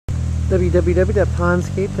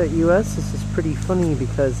www.pondscape.us. This is pretty funny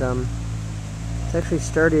because it's actually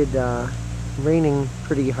started raining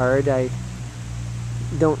pretty hard. I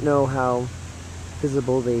don't know how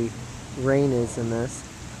visible the rain is in this.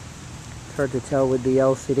 It's hard to tell with the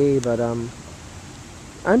LCD, but I'm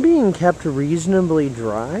being kept reasonably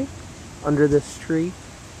dry under this tree.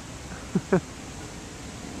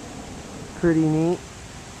 Pretty neat.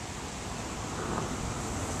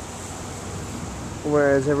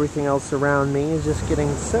 Whereas everything else around me is just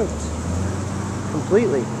getting soaked.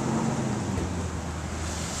 Completely.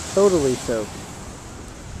 Totally soaked.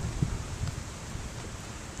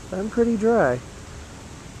 I'm pretty dry.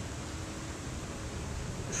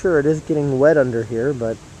 Sure, it is getting wet under here,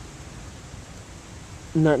 but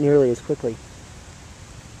not nearly as quickly.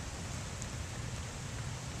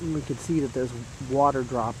 And we can see that there's water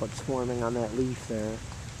droplets forming on that leaf there.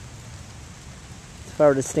 If I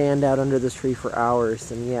were to stand out under this tree for hours,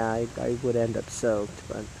 then yeah, I would end up soaked,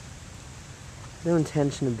 but no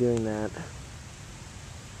intention of doing that.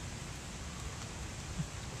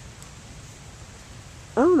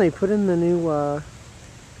 Oh, they put in the new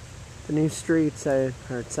streets, or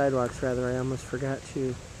sidewalks rather. I almost forgot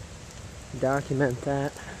to document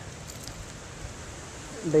that.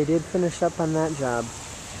 They did finish up on that job.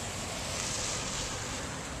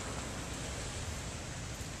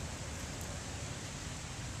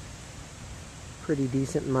 Pretty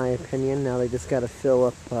decent in my opinion. Now they just got to fill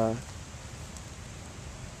up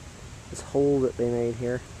this hole that they made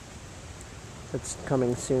here. That's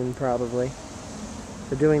coming soon probably.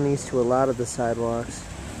 They're doing these to a lot of the sidewalks.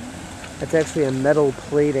 That's actually a metal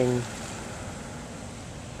plating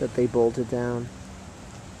that they bolted down.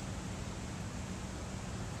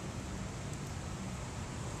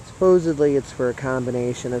 Supposedly it's for a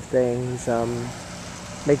combination of things.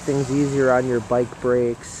 Make things easier on your bike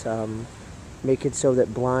brakes. Make it so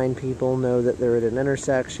that blind people know that they're at an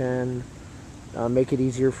intersection. Make it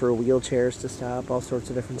easier for wheelchairs to stop. All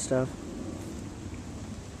sorts of different stuff.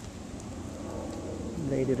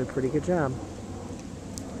 They did a pretty good job.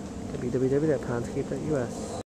 www.pondscape.us